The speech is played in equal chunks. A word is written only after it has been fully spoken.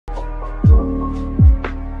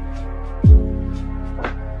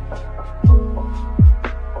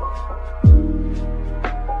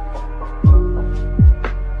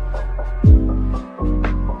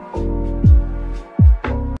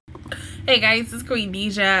Hey guys, it's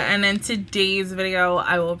Queendija, and in today's video,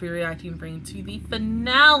 I will be reacting to the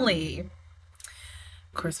finale.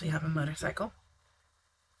 Of course, we have a motorcycle.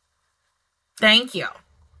 Thank you.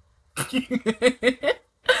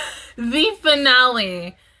 The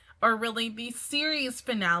finale, or really the series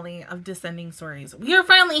finale of Descending Stories. We are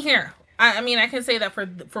finally here. I mean, I can say that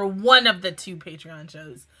for one of the two Patreon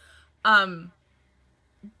shows.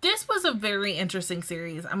 This was a very interesting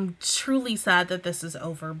series. I'm truly sad that this is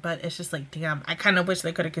over, but it's just like, damn, I kind of wish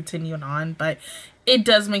they could have continued on, but it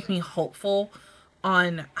does make me hopeful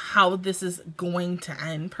on how this is going to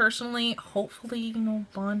end personally. Hopefully, you know,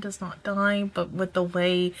 Bond does not die, but with the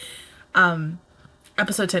way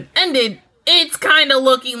episode 10 ended, it's kind of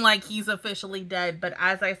looking like he's officially dead. But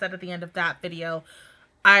as I said at the end of that video,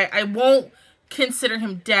 I won't consider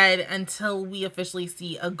him dead until we officially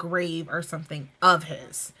see a grave or something of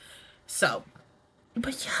his. So,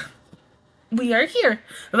 but yeah, we are here.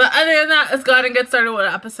 But other than that, let's go ahead and get started with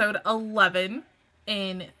episode 11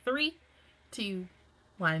 in 3, 2,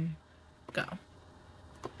 1, go.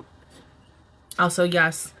 Also,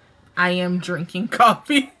 yes, I am drinking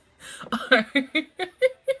coffee. Like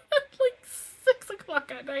 6 o'clock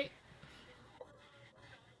at night.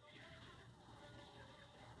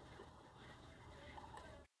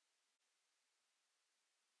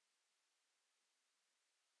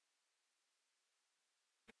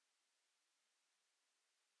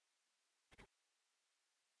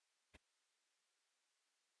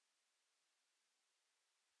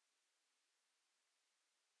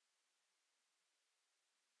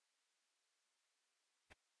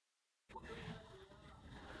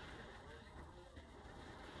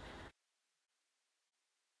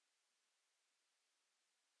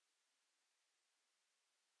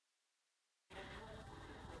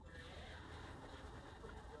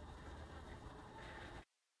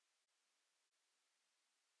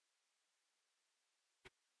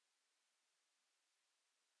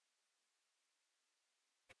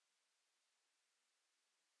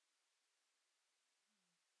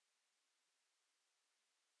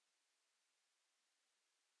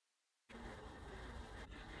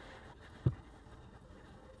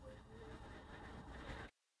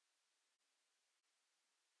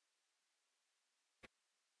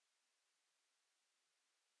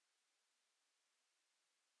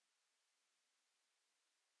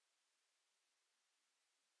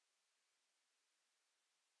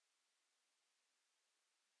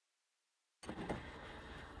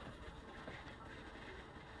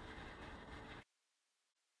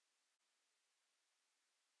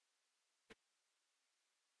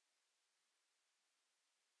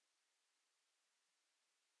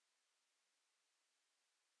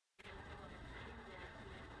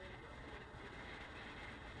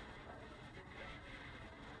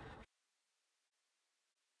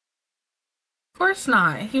 Of course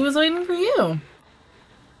not. He was waiting for you.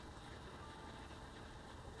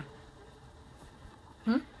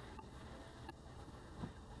 Hmm?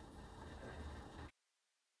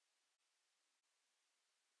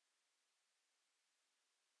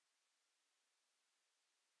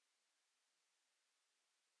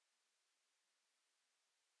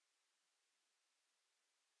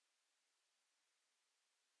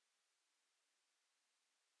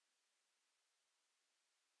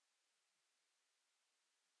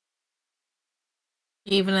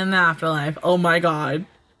 Even in the afterlife. Oh my god.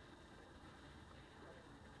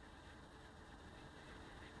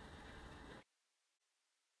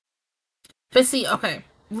 But see, okay,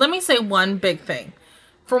 let me say one big thing.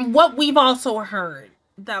 From what we've also heard,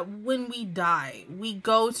 that when we die, we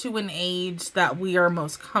go to an age that we are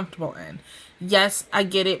most comfortable in. Yes, I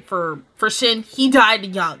get it for Shin, he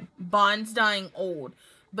died young. Bond's dying old.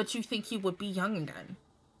 But you think he would be young again.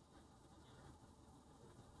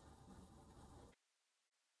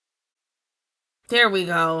 There we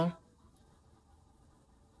go.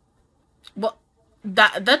 Well,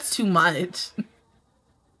 that's too much.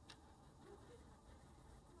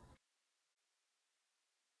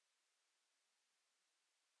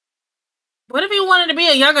 What if he wanted to be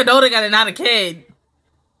a young adult again and not a kid?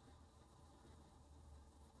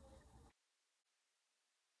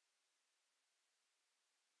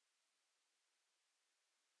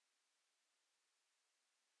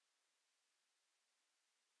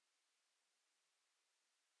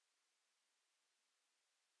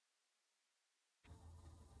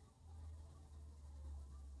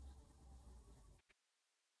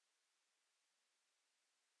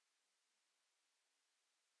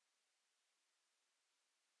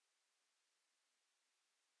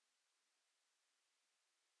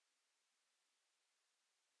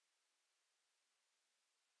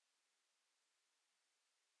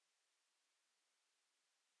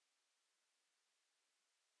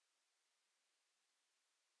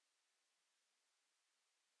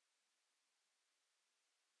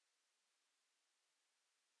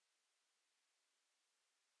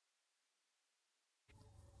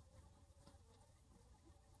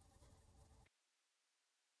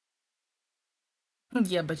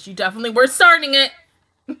 Yeah, but you definitely were starting it.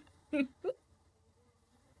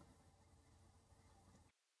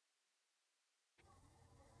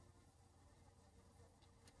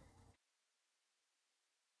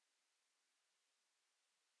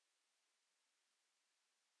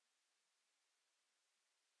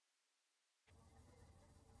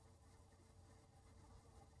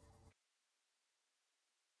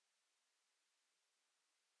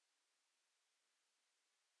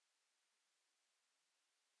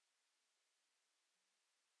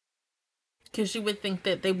 Because you would think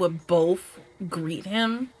that they would both greet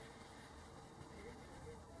him.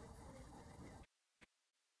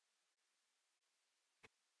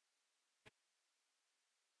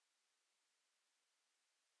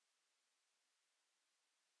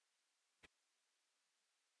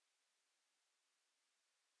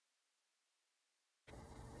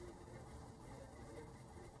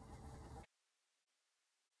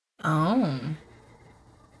 Oh,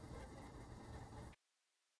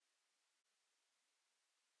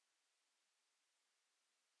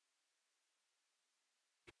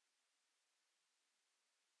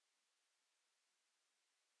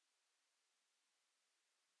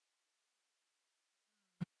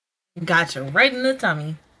 gotcha. Right in the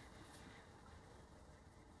tummy.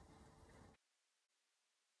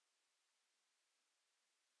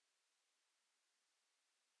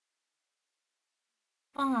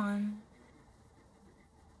 On.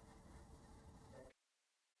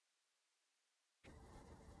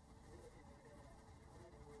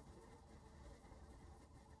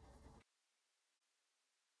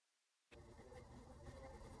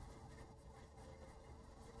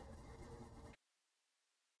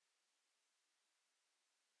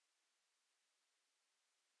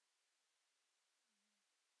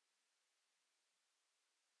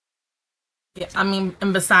 Yeah, I mean,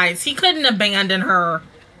 and besides, he couldn't abandon her.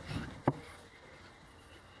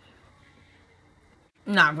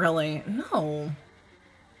 Not really. No.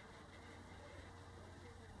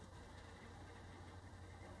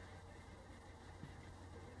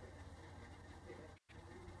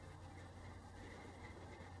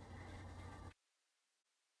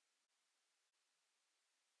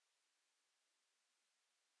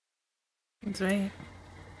 That's right.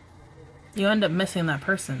 You end up missing that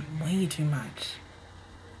person way too much.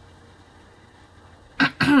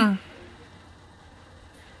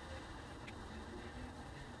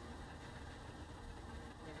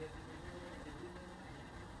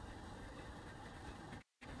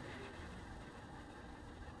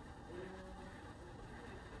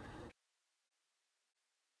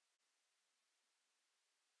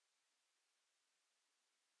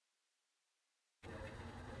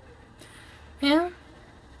 Yeah.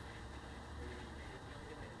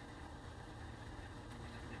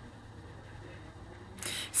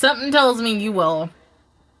 Something tells me you will.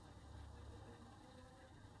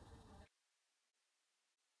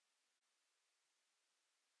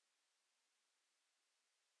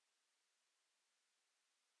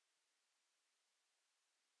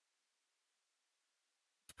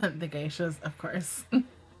 The geishas, of course.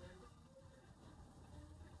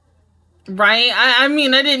 Right? I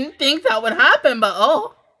mean, I didn't think that would happen, but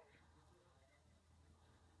oh.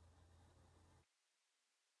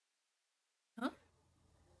 Huh?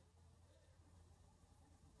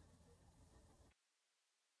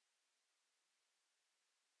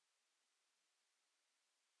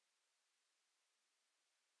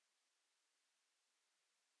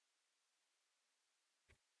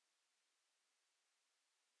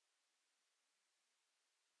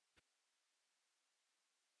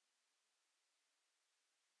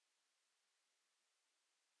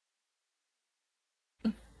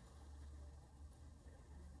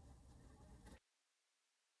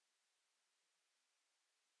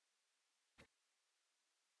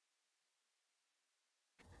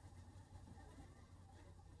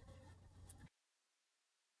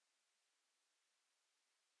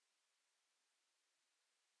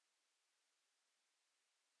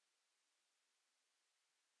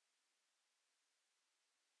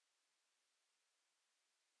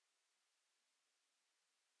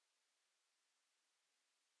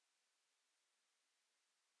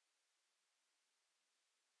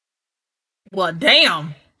 Well,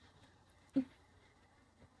 damn.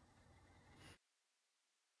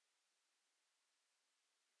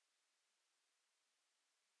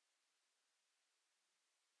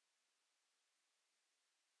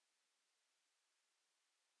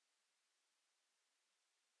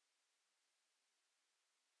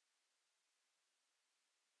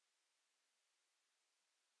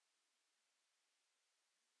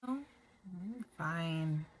 Oh,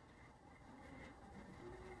 fine.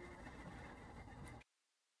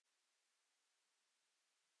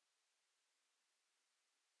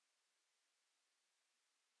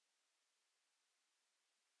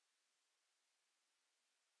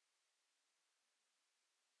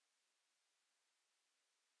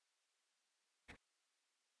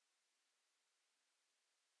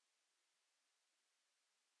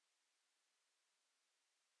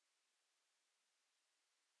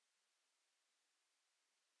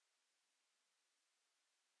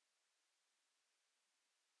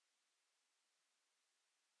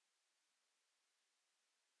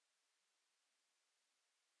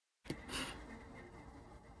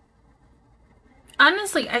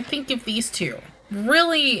 Honestly, I think if these two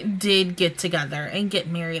really did get together and get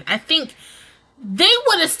married, I think they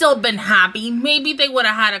would have still been happy. Maybe they would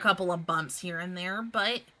have had a couple of bumps here and there,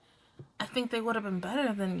 but I think they would have been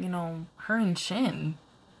better than, her and Shin.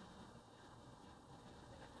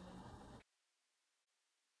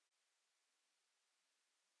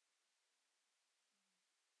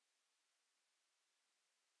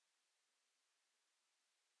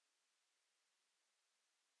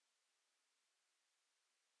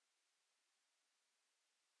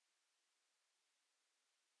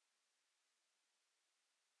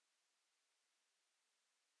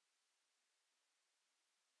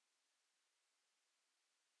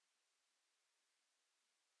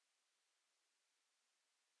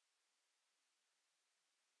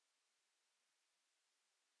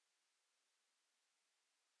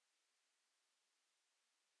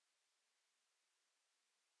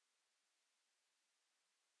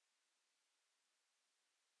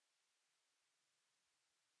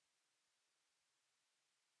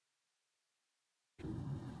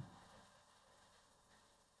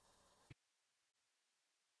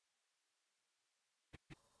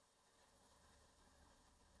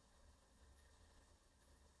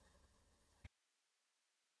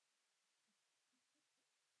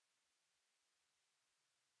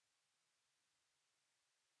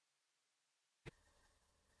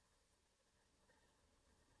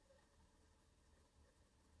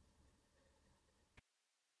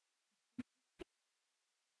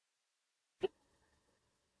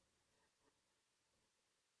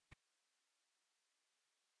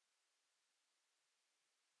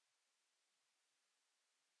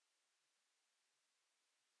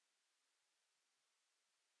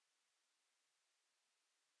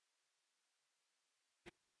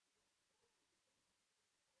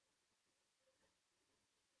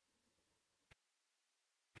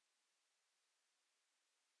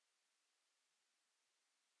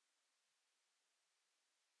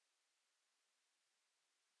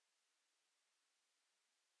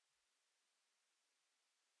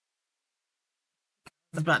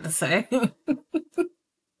 I was about to say.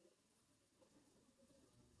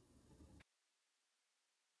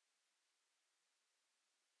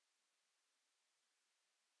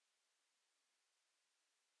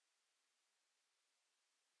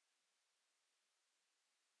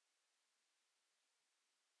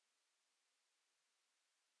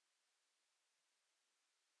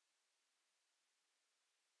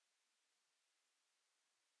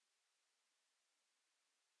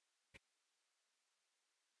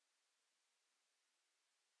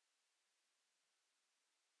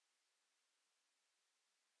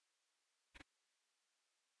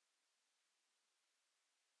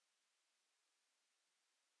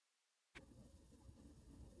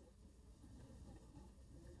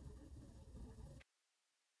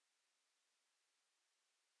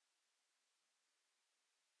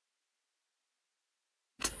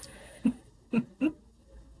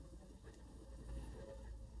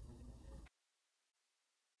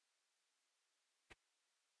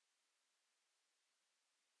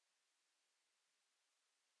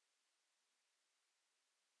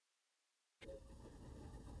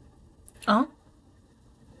 Oh.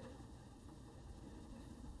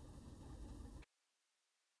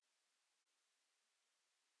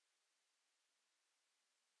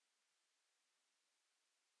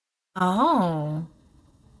 Oh.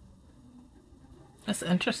 That's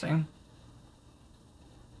interesting.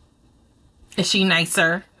 Is she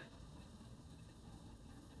nicer?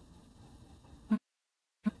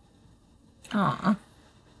 Aw.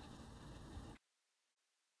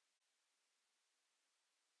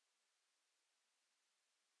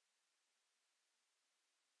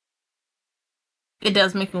 It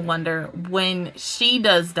does make me wonder when she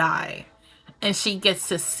does die and she gets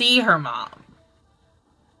to see her mom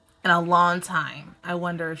in a long time. I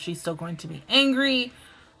wonder if she's still going to be angry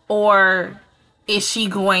or is she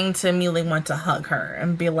going to immediately want to hug her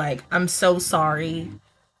and be like, I'm so sorry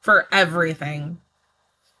for everything.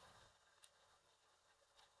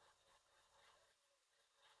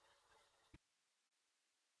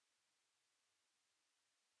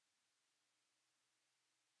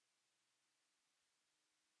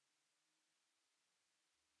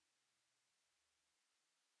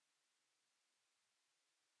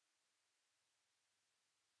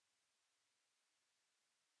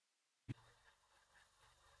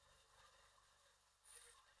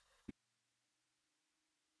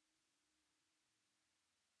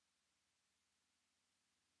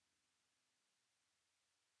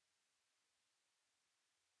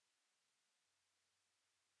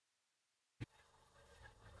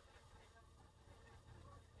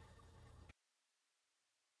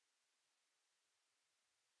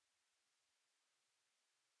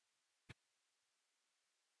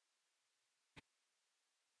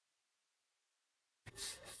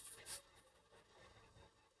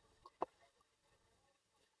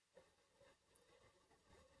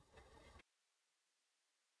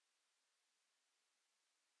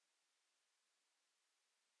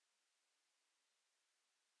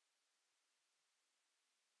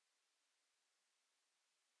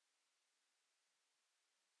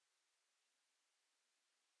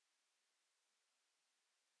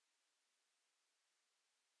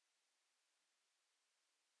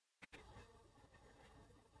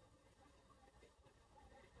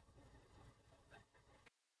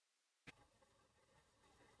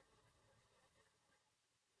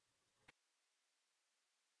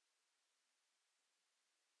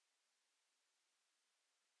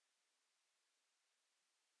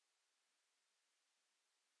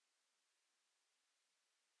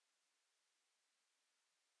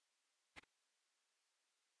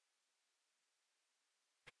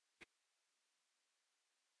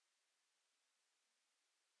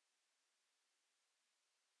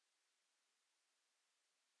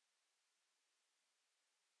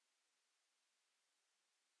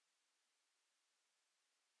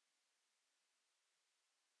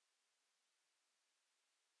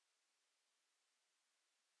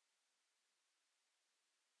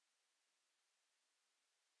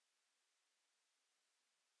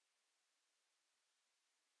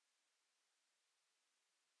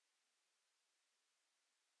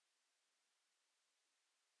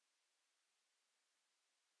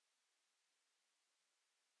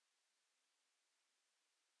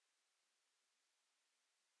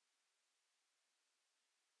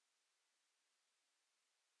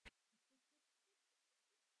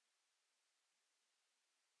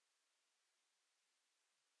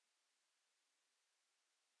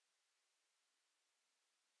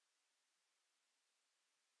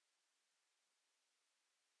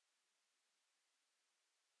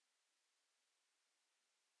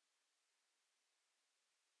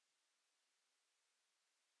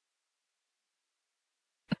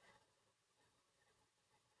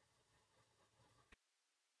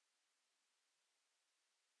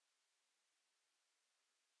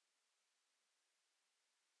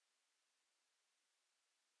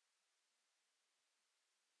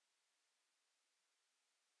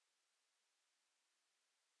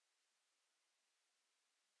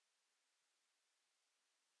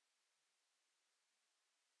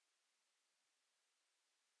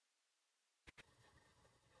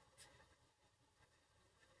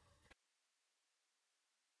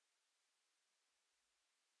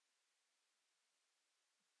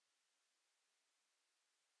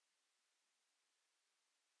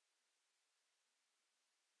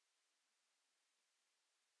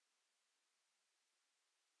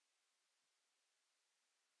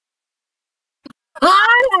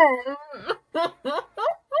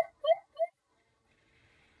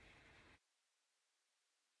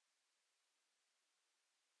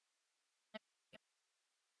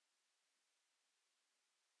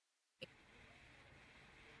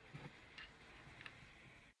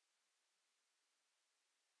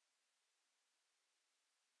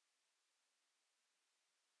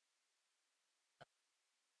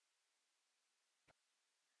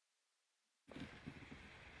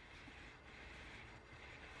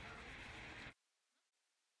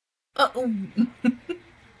 Oh.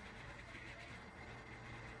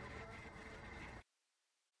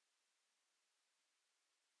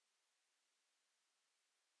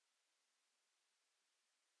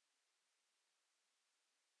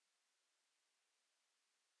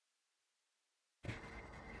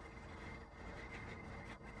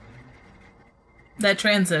 That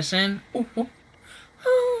transition. Ooh.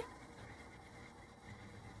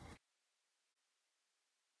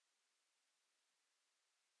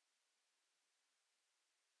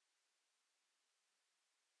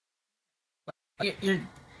 You're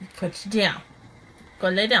put you down. Go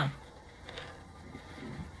lay down.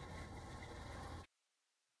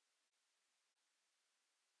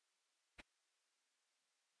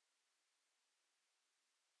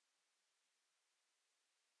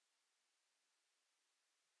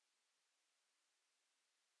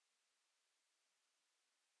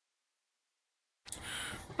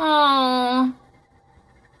 Oh.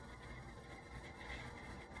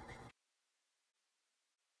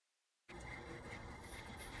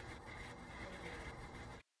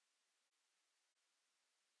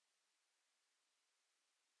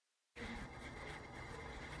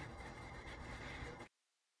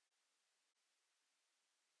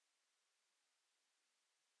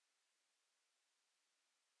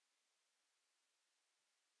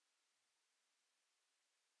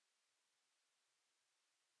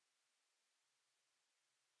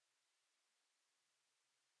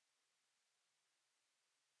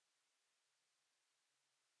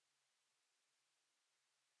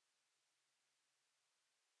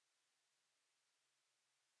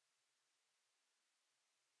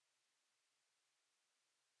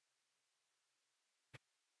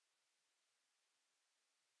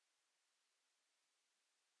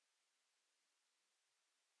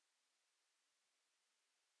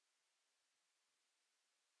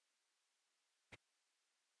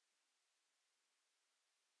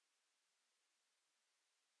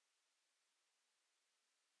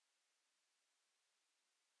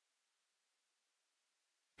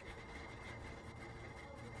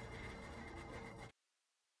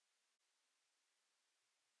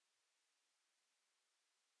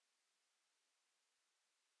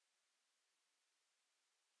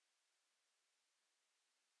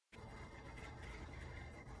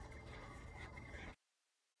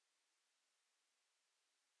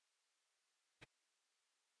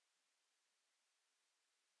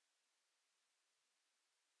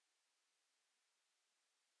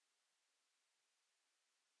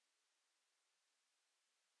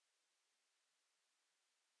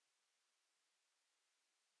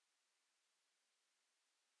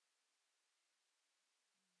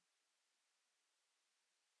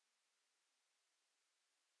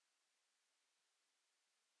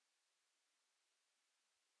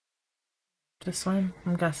 This one?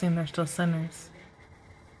 I'm guessing they're still sinners.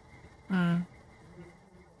 Mm.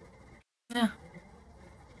 Yeah.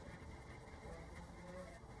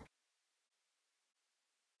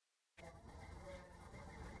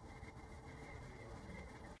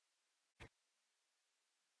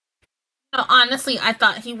 No, honestly, I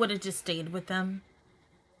thought he would have just stayed with them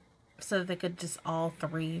so they could just all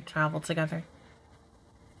three travel together.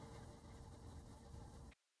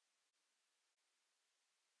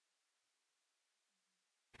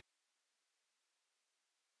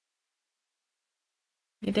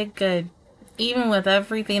 You did good. Even with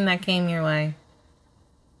everything that came your way.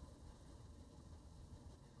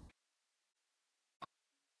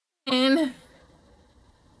 And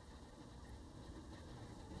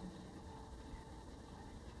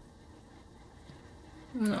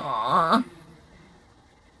Aww.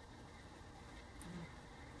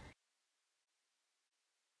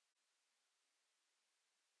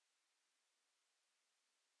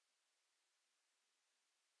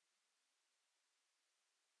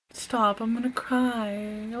 Stop, I'm gonna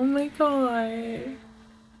cry. Oh my god.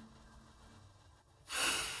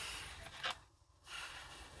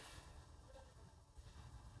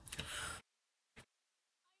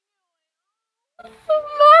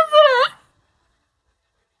 Mother!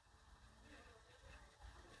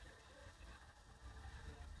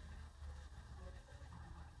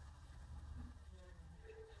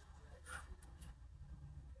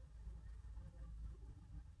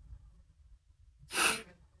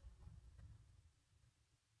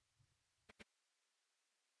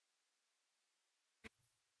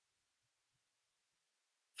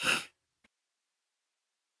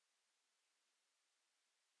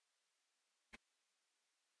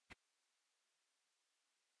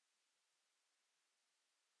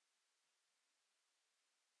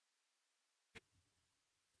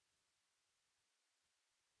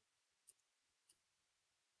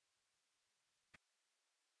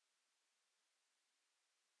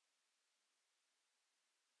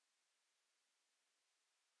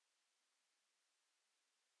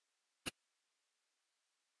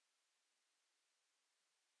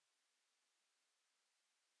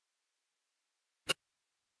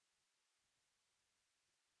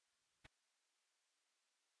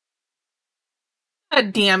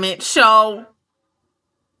 God damn it, show.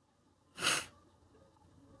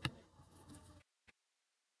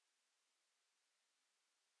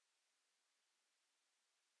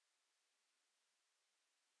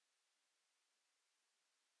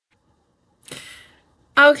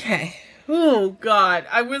 Okay. Oh god,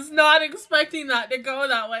 I was not expecting that to go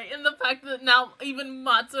that way. And the fact that now even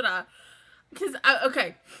Matsura, because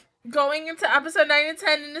okay, going into episode 9 and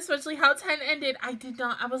 10, and especially how 10 ended, I did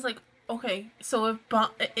not. I was like, okay, so if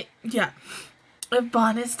yeah, if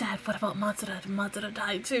Bon is dead, what about Matsura? Did Matsura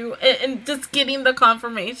die too? And just getting the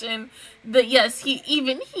confirmation that yes,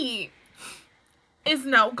 he is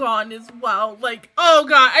now gone as well. Like, oh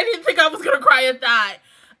god, I didn't think I was gonna cry at that.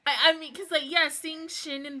 I mean, because like, yeah, seeing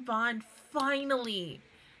Shin and Bond finally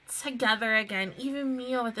together again, even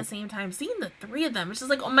Mio at the same time, seeing the three of them, it's just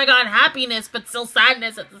like, oh my god, happiness, but still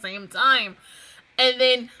sadness at the same time. And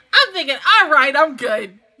then I'm thinking, all right, I'm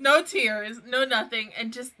good. No tears, no nothing,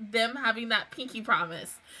 and just them having that pinky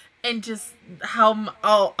promise, and just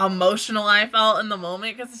how emotional I felt in the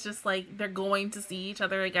moment, because it's just like they're going to see each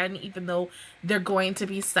other again, even though they're going to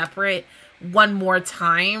be separate one more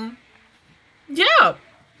time. Yeah,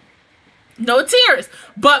 no tears,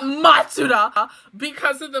 but Matsuda,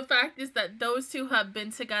 because of the fact is that those two have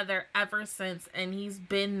been together ever since, and he's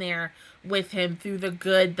been there with him through the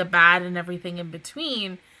good, the bad, and everything in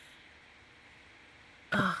between.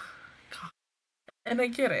 Oh, God. And I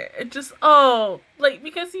get it. It just, oh, like,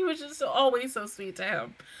 because he was just always so sweet to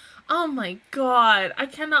him. Oh my god, I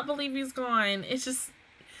cannot believe he's gone. It's just,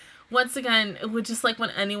 once again, it would just like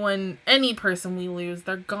when any person we lose,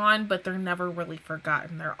 they're gone, but they're never really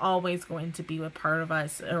forgotten. They're always going to be a part of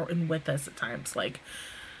us or and with us at times. Like,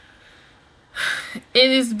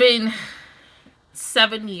 it has been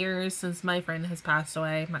 7 years since my friend has passed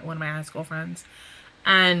away, one of my high school friends.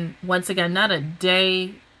 And once again, not a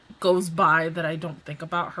day goes by that I don't think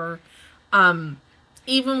about her. Um,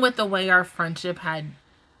 Even with the way our friendship had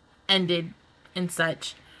ended and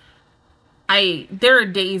such, there are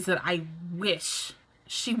days that I wish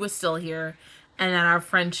she was still here, and that our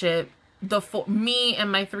friendship, me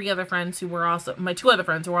and my three other friends who were also my two other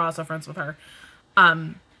friends who were also friends with her,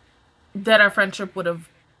 um, that our friendship would have.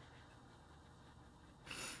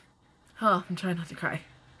 Oh, I'm trying not to cry.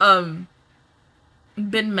 Um,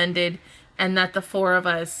 been mended, and that the four of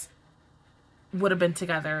us would have been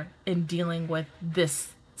together in dealing with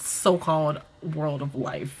this so-called world of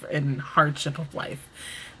life and hardship of life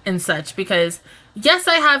and such. Because yes,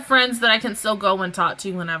 I have friends that I can still go and talk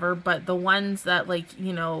to whenever, but the ones that, like,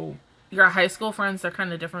 your high school friends, they're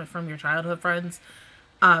kind of different from your childhood friends,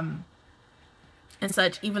 um and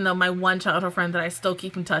such. Even though my one childhood friend that I still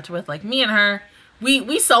keep in touch with, like, me and her,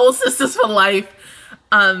 we soul sisters for life.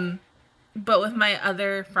 But with my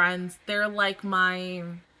other friends, they're like my,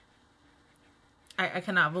 I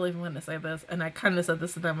cannot believe I'm going to say this, and I kind of said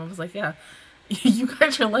this to them. I was like, yeah, you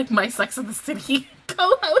guys are like my Sex of the City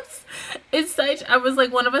co-hosts. It's such, I was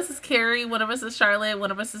like, one of us is Carrie, one of us is Charlotte,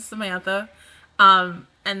 one of us is Samantha, and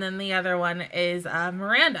then the other one is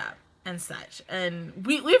Miranda and such. And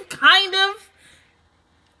we've kind of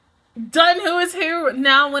done Who Is Who.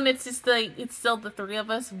 Now when it's just like, it's still the three of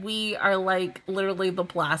us, we are like literally the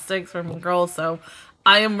plastics from Girls. So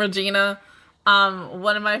I am Regina,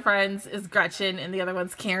 one of my friends is Gretchen, and the other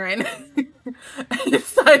one's Karen. And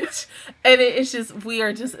such, and it's just, we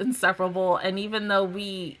are just inseparable. And even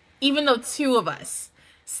though two of us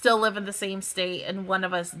still live in the same state and one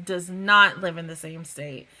of us does not live in the same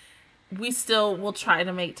state, we still will try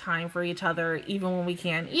to make time for each other, even when we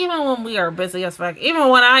can, even when we are busy as fuck, even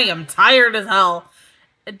when I am tired as hell.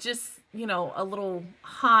 It just, a little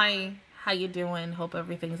hi, how you doing? Hope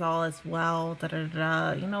everything's all as well. Da da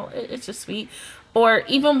da. It's just sweet. Or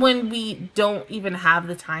even when we don't even have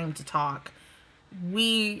the time to talk,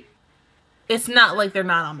 we it's not like they're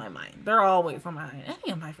not on my mind. They're always on my mind.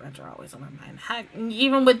 Any of my friends are always on my mind. Heck,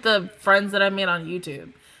 even with the friends that I made on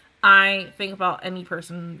YouTube, I think about any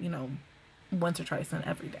person, once or twice in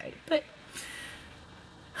every day. But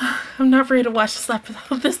I'm not ready to watch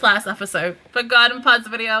this last episode. But go ahead and pause the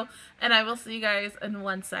video, and I will see you guys in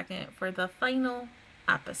 1 second for the final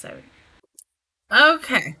episode.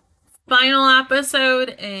 Okay. Final episode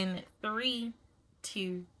in 3,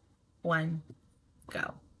 2, 1,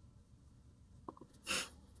 go.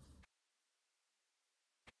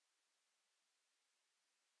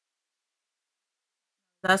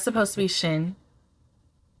 That's supposed to be Shin.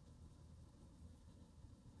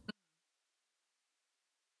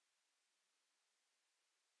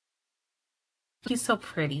 He's so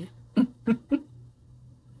pretty.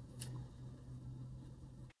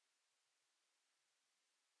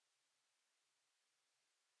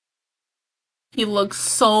 he looks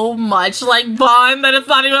so much like Bond that it's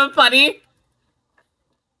not even funny.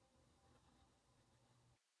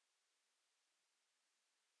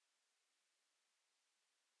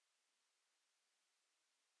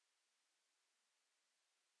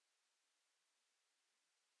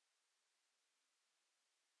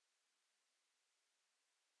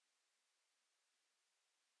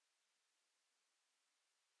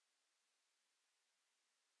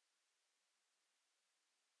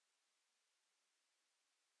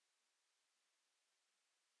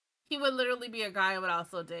 He would literally be a guy I would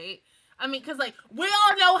also date. I mean, because, like, we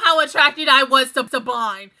all know how attracted I was to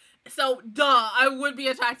Bond. So, duh, I would be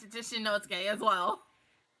attracted to Shinosuke as well.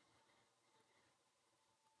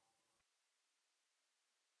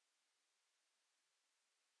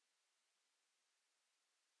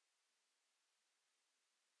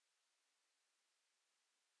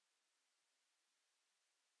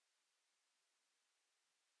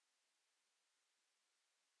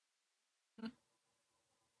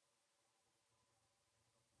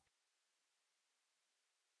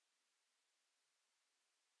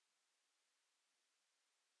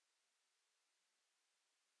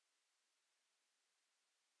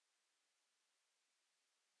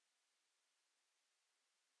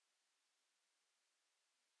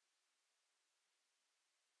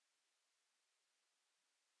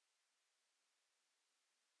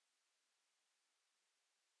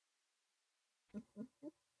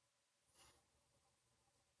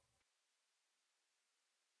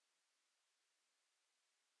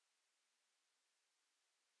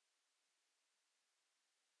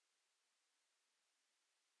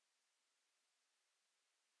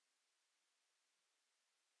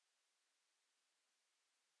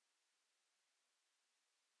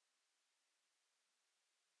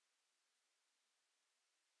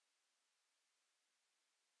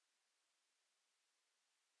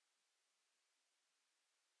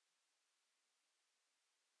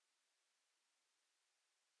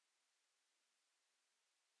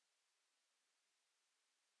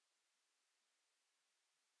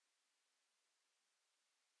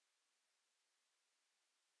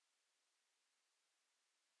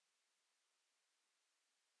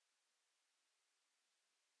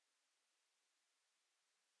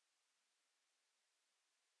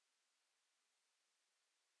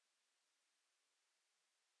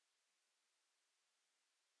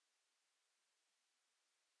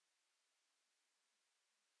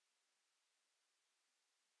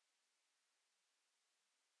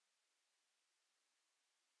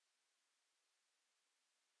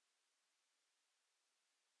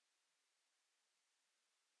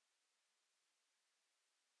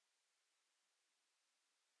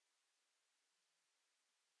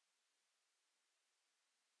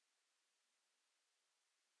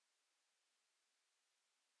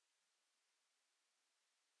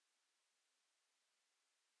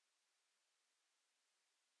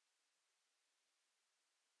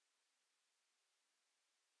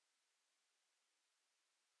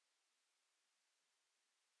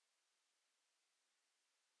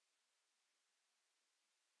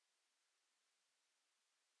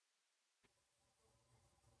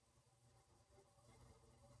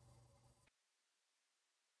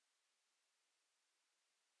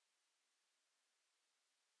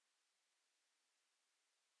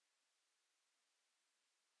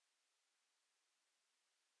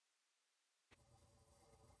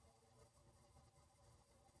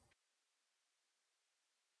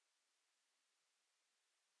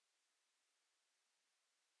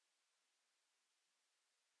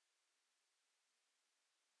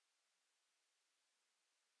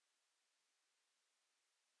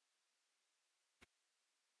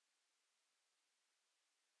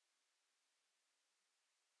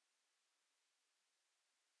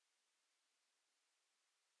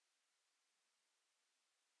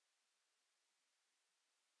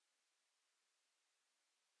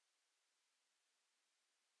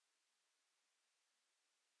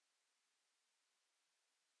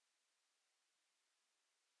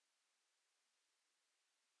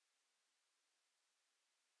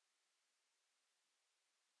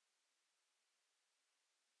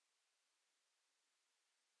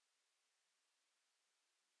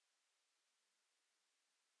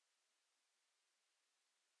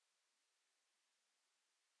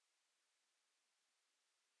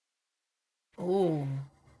 Oh.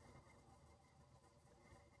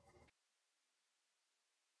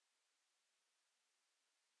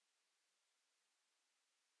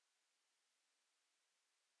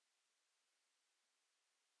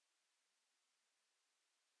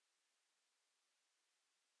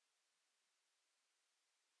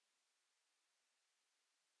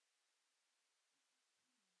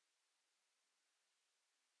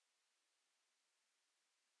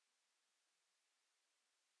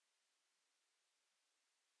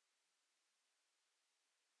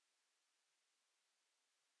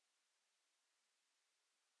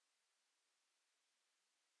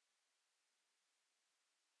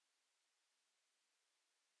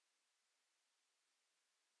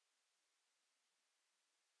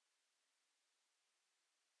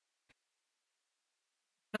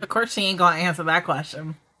 Of course, she ain't gonna answer that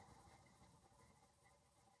question.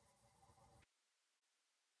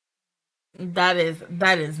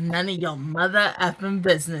 That is none of your mother effing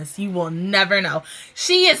business. You will never know.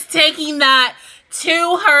 She is taking that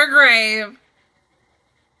to her grave.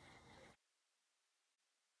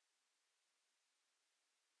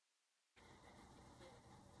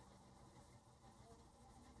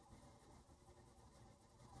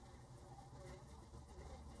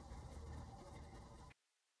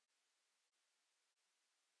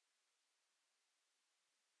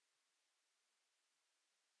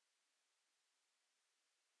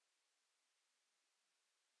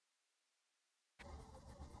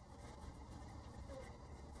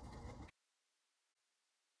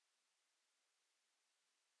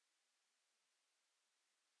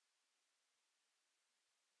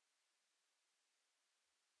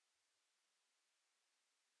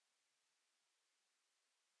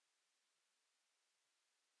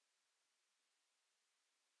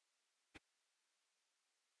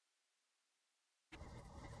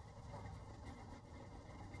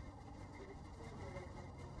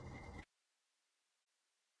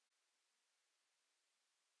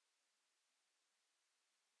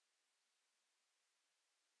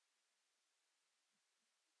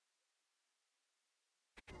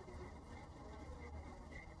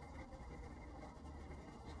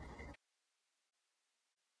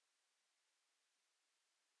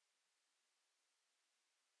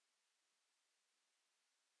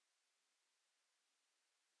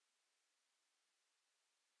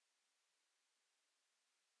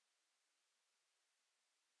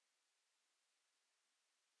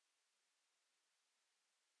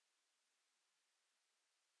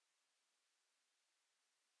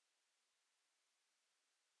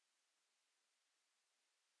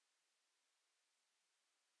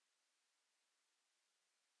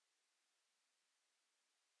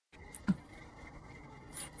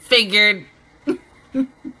 Figured.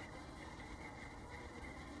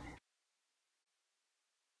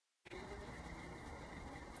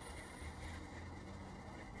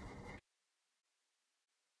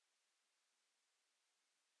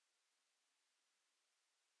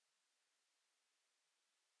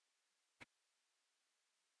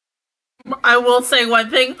 I will say one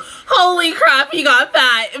thing. Holy crap, he got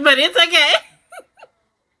fat, but it's okay.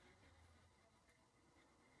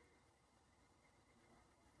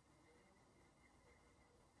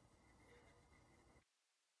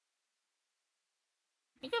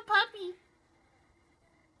 Like a puppy.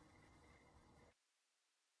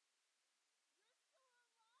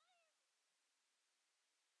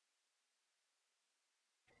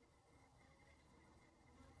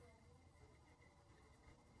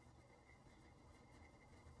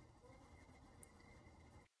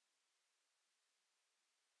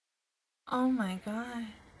 Oh my god.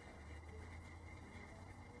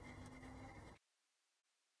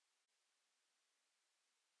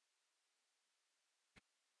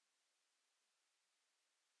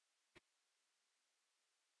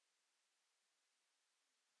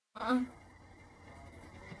 Uh,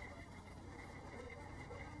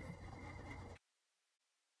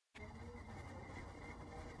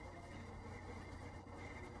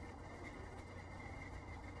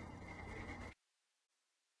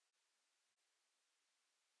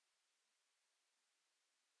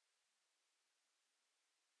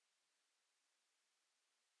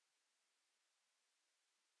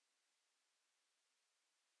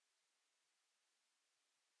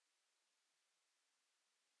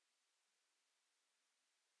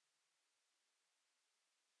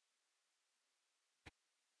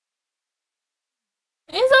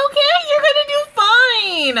 it's okay. You're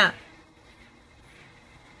gonna do fine.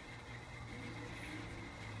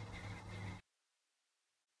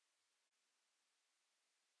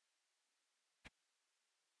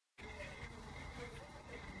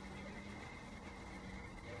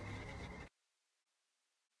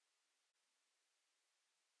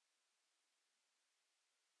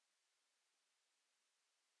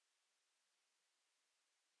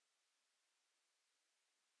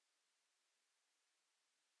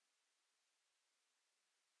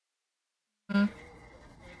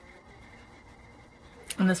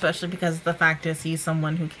 And especially because the fact is he's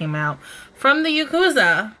someone who came out from the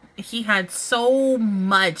Yakuza. He had so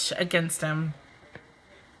much against him.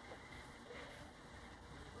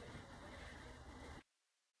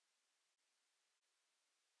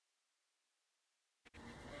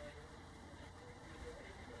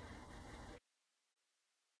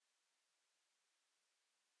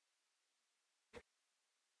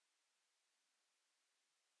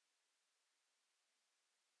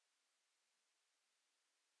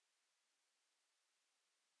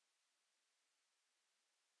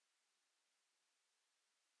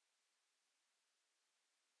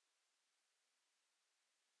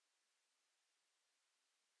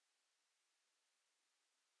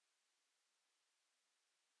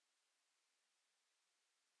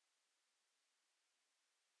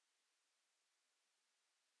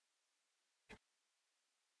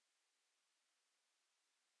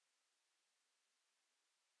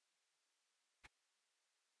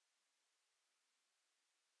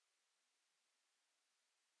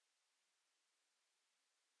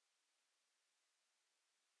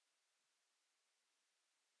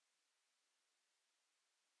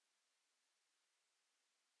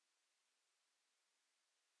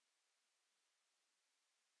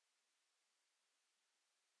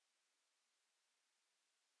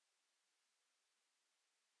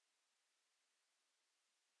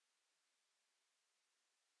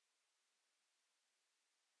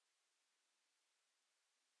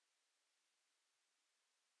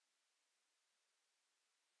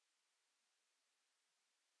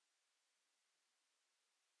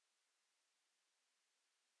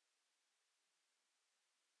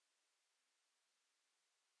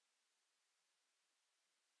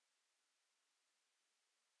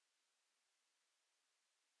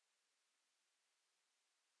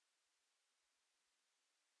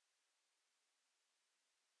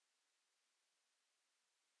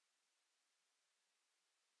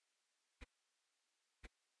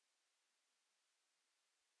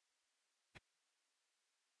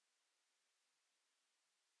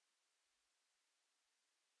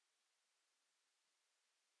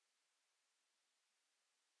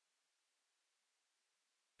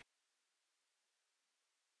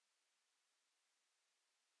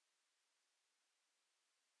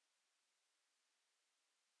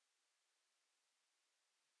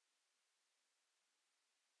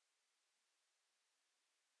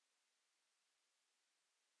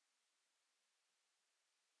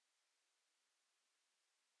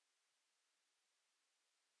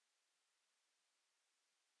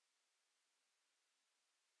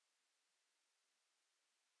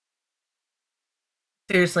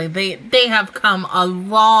 Seriously, they have come a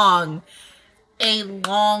long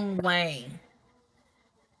way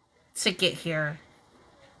to get here.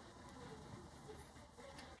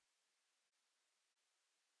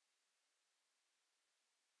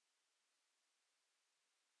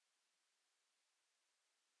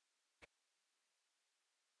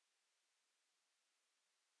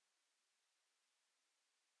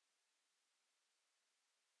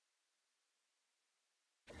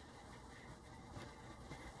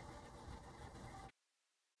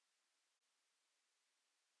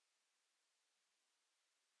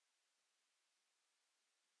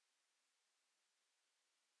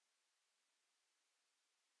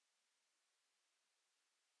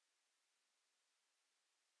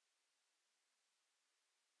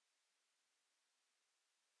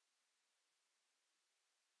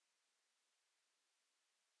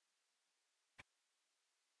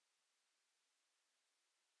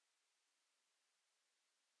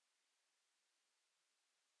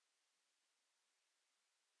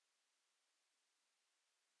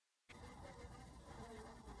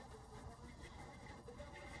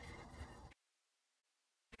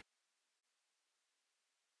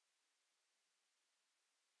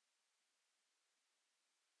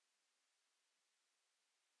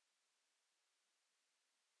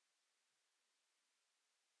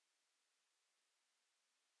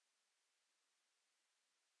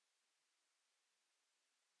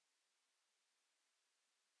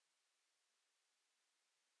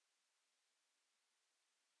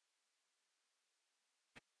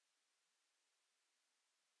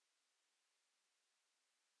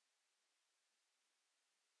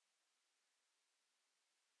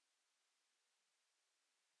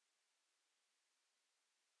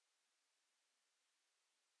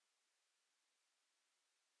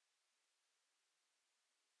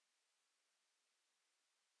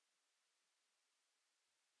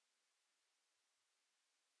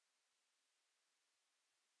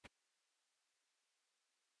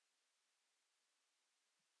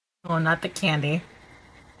 Oh, not the candy.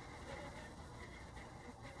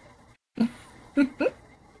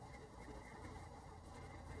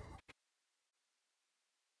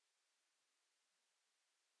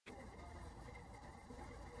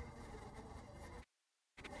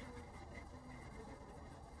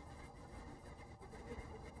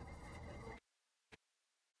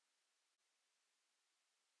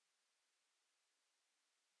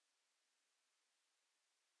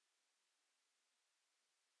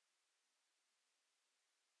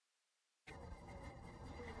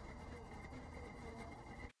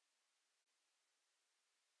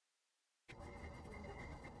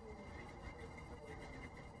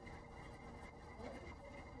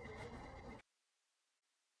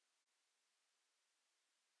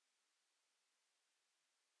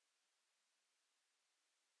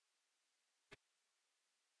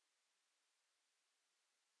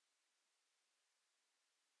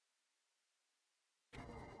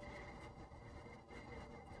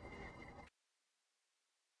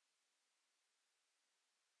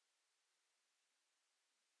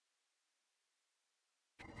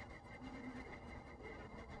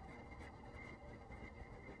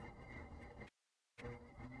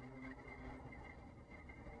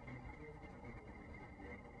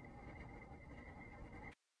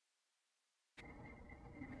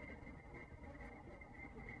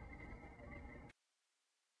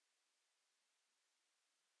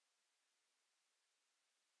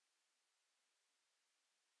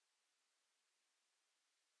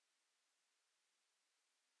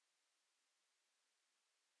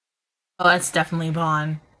 Oh, that's definitely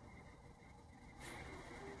Bond.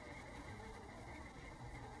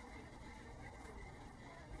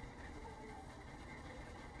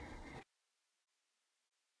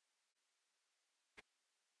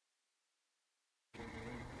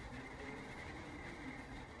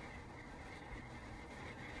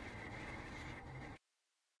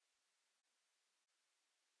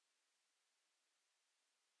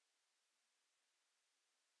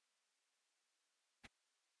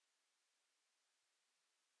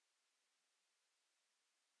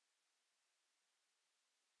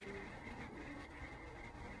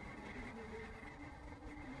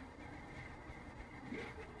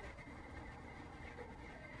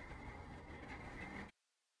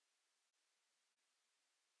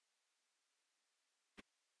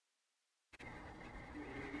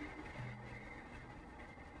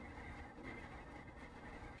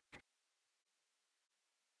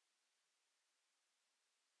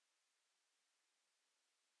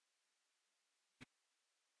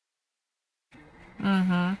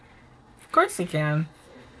 Mm-hmm. Of course he can.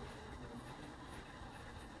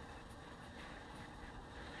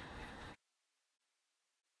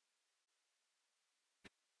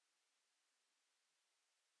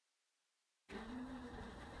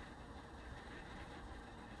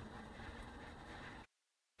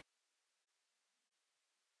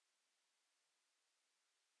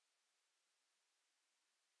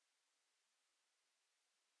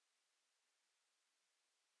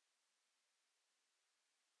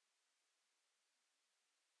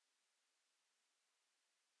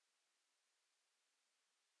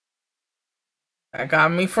 That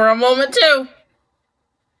got me for a moment too.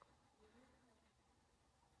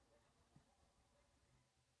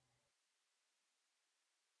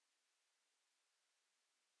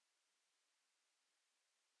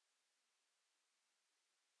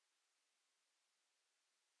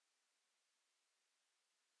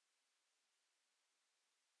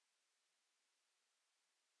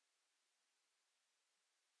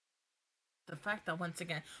 The fact that once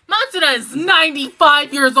again, Matsuda is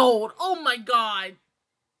 95 years old. Oh my god.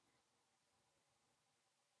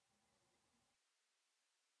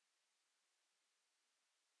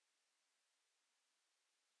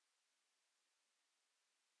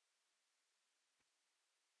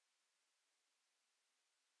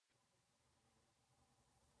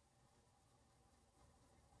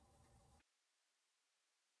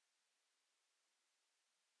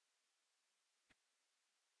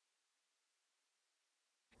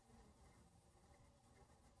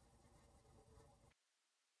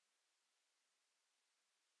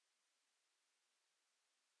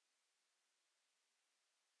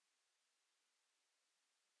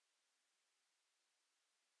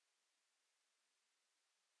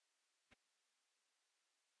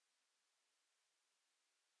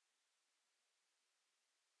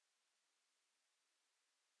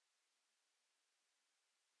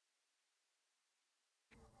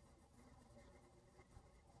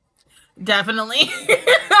 Definitely.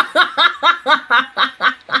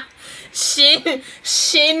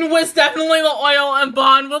 Shin was definitely the oil and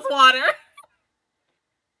Bond was water.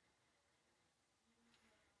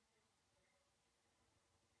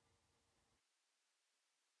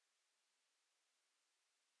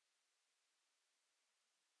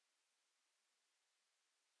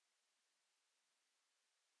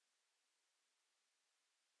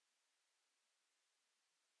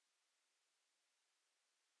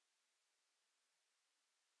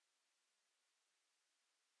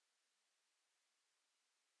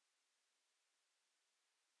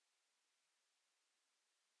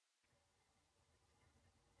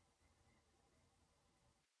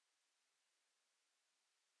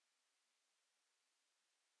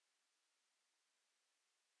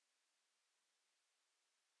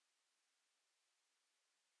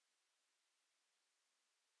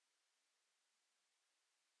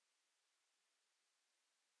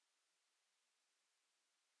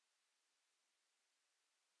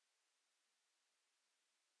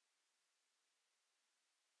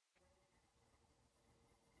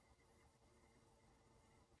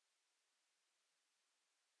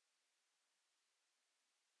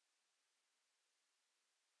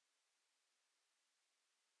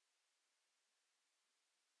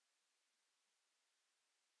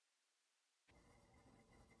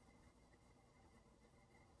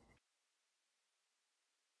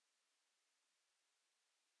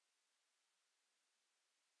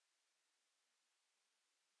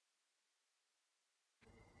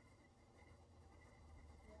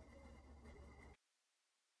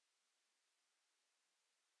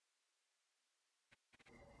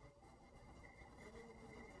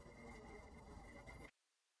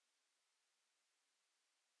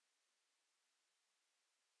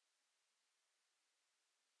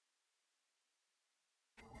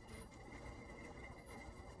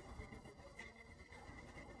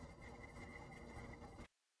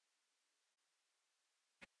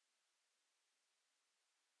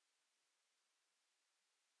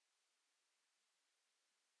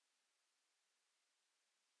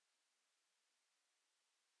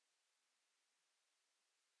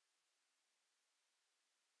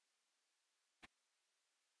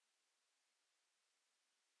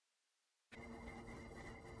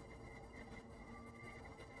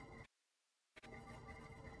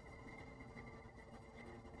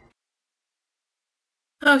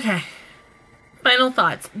 Okay. Final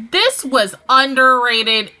thoughts. This was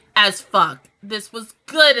underrated as fuck. This was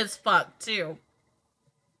good as fuck too.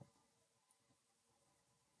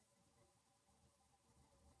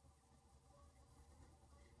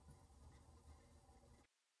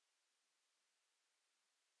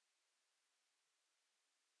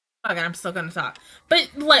 Okay, I'm still gonna talk.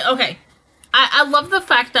 But like, okay. I love the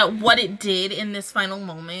fact that what it did in this final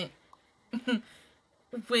moment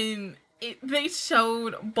when they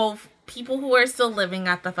showed both people who are still living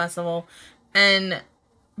at the festival and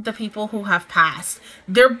the people who have passed.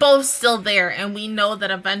 They're both still there, and we know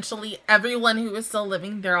that eventually everyone who is still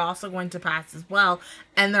living, they're also going to pass as well,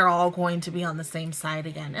 and they're all going to be on the same side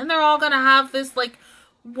again, and they're all going to have this like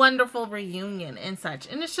wonderful reunion and such,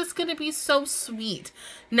 and it's just going to be so sweet.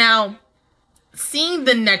 Now, seeing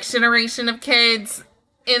the next generation of kids,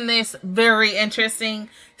 in this very interesting,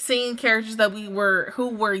 seeing characters that who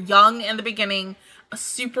were young in the beginning,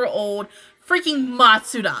 super old, freaking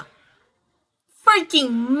Matsuda,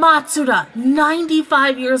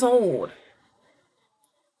 95 years old.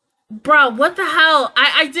 Bro, what the hell?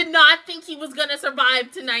 I did not think he was gonna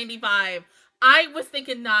survive to 95. I was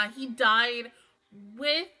thinking, nah, he died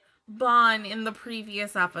with Bon in the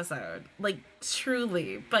previous episode. Like,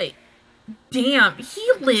 truly. But damn, he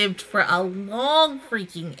lived for a long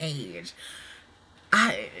freaking age.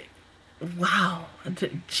 I wow.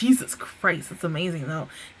 Jesus Christ, it's amazing though.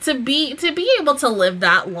 To be able to live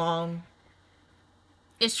that long,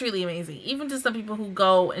 it's truly amazing. Even to some people who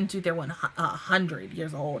go into their 100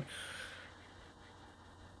 years old.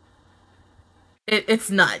 It's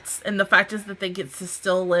nuts. And the fact is that they get to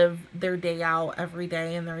still live their day out every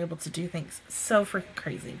day and they're able to do things so freaking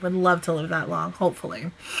crazy. Would love to live that long,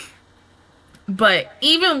 hopefully. But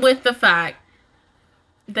even with the fact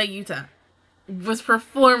that Yuta was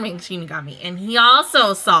performing Shinigami, and he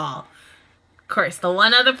also saw, of course, the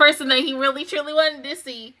one other person that he really truly wanted to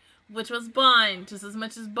see, which was Bon, just as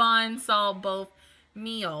much as Bon saw both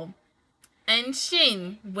Mio and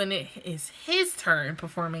Shin when it is his turn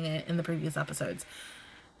performing it in the previous episodes.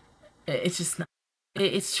 It's just not.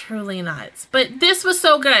 It's truly nuts. But this was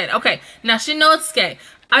so good. Okay, now Shinosuke.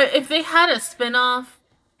 If they had a spinoff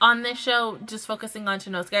on this show just focusing on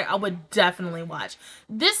Shinosuke, I would definitely watch.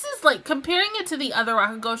 This is like comparing it to the other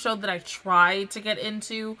Rakugo show that I tried to get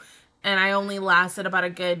into, and I only lasted about a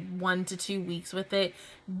good 1 to 2 weeks with it.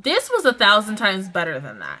 This was 1,000 times better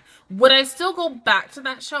than that. Would I still go back to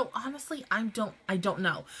that show? Honestly, I don't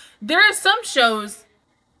know. There are some shows,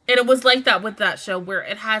 and it was like that with that show, where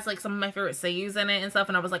it has like some of my favorite seiyus in it and stuff,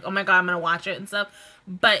 and I was like, oh my god, I'm gonna watch it and stuff.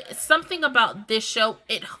 But something about this show,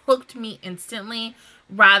 it hooked me instantly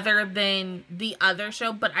rather than the other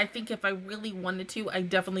show. But I think if I really wanted to, I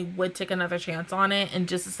definitely would take another chance on it and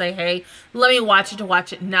just to say, hey, let me watch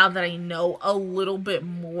it now that I know a little bit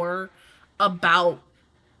more about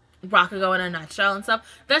Rakugo in a nutshell and stuff.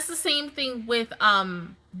 That's the same thing with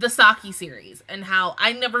the Saki series and how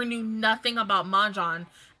I never knew nothing about Mahjong,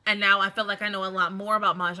 and now I feel like I know a lot more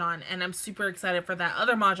about Mahjong, and I'm super excited for that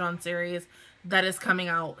other Mahjong series that is coming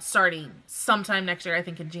out starting sometime next year, I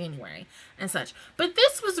think in January and such. But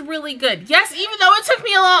this was really good. Yes, even though it took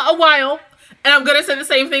me a while, and I'm gonna say the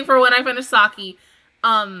same thing for when I finish Saki,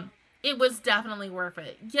 it was definitely worth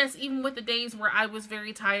it. Yes, even with the days where I was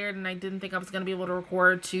very tired and I didn't think I was going to be able to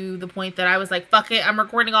record, to the point that I was like, fuck it, I'm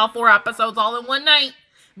recording all 4 episodes all in one night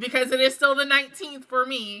because it is still the 19th for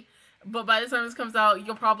me. But by the time this comes out,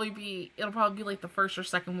 it'll probably be like the first or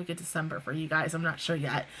second week of December for you guys. I'm not sure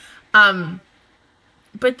yet.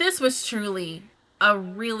 But this was truly a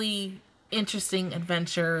really interesting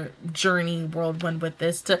adventure journey whirlwind with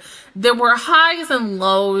this. There were highs and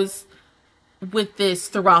lows with this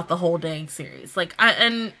throughout the whole dang series. Like,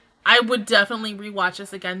 I would definitely rewatch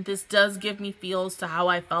this again. This does give me feels to how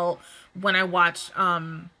I felt when I watched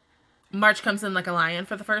March Comes In Like a Lion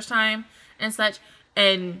for the first time and such.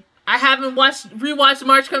 And I haven't rewatched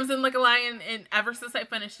March Comes In Like a Lion ever since I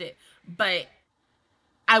finished it. But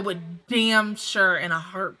I would damn sure in a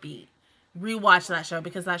heartbeat rewatch that show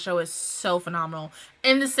because that show is so phenomenal.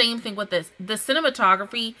 And the same thing with this. The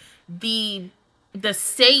cinematography, the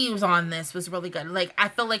seiyus on this was really good. Like, I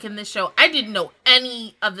felt like in this show, I didn't know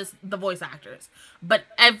any of the voice actors, but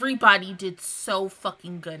everybody did so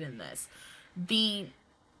fucking good in this. The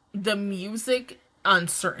music on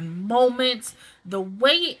certain moments, the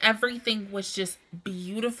way everything was just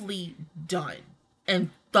beautifully done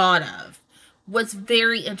and thought of was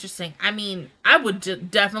very interesting. I mean, I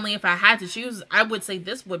would definitely, if I had to choose, I would say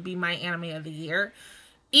this would be my anime of the year.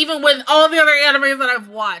 Even with all the other animes that I've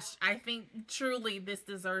watched, I think truly this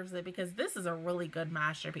deserves it because this is a really good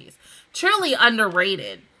masterpiece. Truly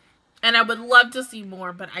underrated. And I would love to see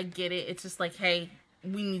more, but I get it. It's just like, hey,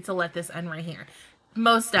 we need to let this end right here.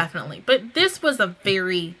 Most definitely. But this was a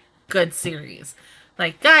very good series.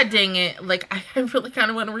 Like, god dang it. Like, I really kind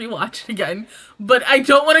of want to rewatch it again. But I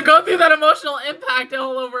don't want to go through that emotional impact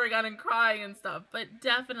all over again and cry and stuff. But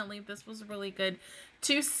definitely, this was really good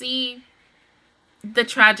to see the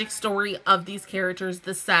tragic story of these characters,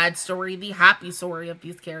 the sad story, the happy story of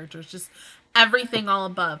these characters, just everything all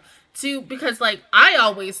above. Because like I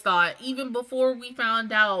always thought, even before we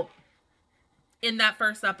found out in that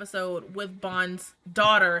first episode with Bond's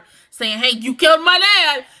daughter saying, hey, you killed my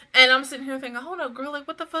dad, and I'm sitting here thinking, hold up, girl, like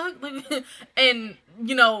what the fuck? Like, and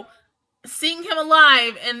you know, seeing him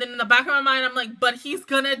alive, and then in the back of my mind I'm like, but he's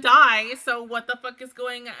gonna die, so what the fuck is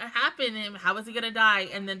going to happen to him? How is he gonna die?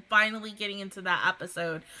 And then finally getting into that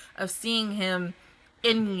episode of seeing him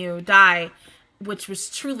in you die, which was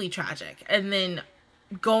truly tragic. And then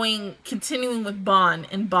continuing with Bon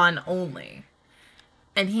and Bon only.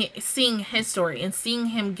 And seeing his story and seeing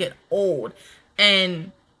him get old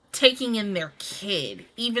and taking in their kid,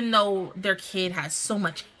 even though their kid has so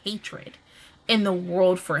much hatred in the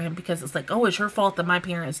world for him, because it's like, oh, it's your fault that my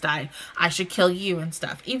parents died, I should kill you and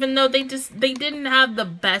stuff, even though they didn't have the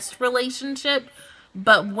best relationship.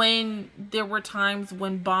 But when there were times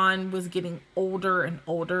when Bon was getting older and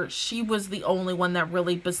older, she was the only one that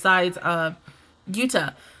really, besides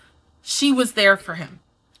Yuta, she was there for him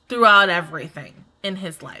throughout everything in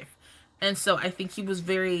his life. And so I think he was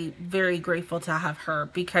very, very grateful to have her,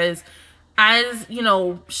 because as, you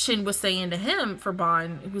know, Shin was saying to him for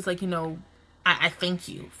Bon, he was like, you know, I thank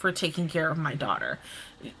you for taking care of my daughter.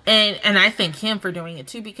 And I thank him for doing it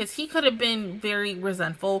too, because he could have been very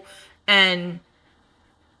resentful and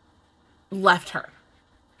left her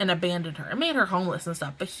and abandoned her and made her homeless and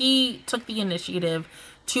stuff. But he took the initiative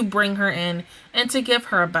to bring her in and to give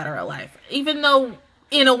her a better life. Even though,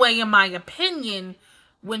 in a way, in my opinion,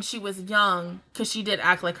 when she was young, because she did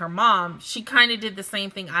act like her mom, she kind of did the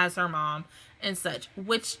same thing as her mom and such,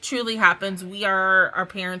 which truly happens. We are our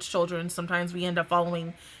parents' children. Sometimes we end up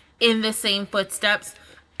following in the same footsteps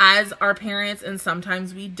as our parents, and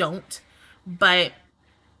sometimes we don't. But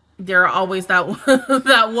there are always that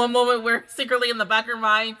that one moment where secretly in the back of your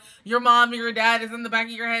mind, your mom or your dad is in the back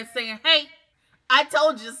of your head saying, hey, I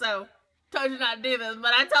told you so. Told you not to do this,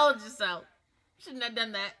 but I told you so. Shouldn't have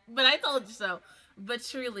done that, but I told you so. But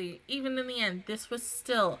truly, even in the end, this was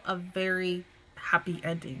still a very happy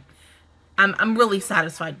ending. I'm really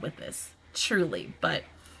satisfied with this, truly. But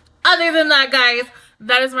other than that, guys,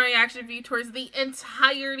 that is my reaction view towards the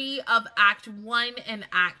entirety of Act 1 and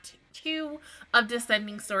Act 2 of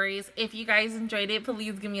Descending Stories. If you guys enjoyed it,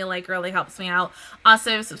 please give me a like. It really helps me out.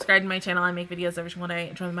 Also, subscribe to my channel. I make videos every single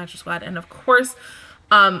day. Join the Master Squad. And of course,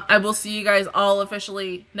 I will see you guys all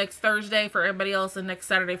officially next Thursday for everybody else and next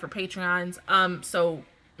Saturday for Patreons. I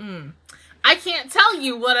can't tell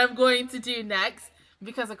you what I'm going to do next,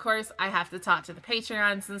 because of course I have to talk to the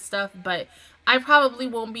Patreons and stuff, but I probably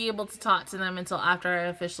won't be able to talk to them until after I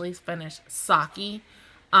officially finish Saki.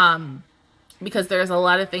 Because there's a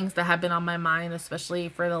lot of things that have been on my mind, especially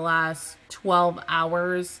for the last 12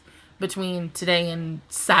 hours between today and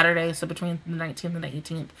Saturday, so between the 19th and the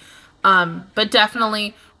 18th. But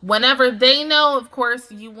definitely, whenever they know, of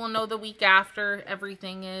course, you will know the week after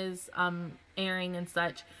everything is airing and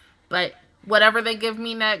such. But whatever they give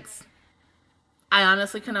me next, I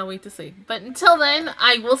honestly cannot wait to see. But until then,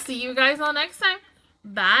 I will see you guys all next time.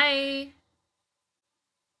 Bye!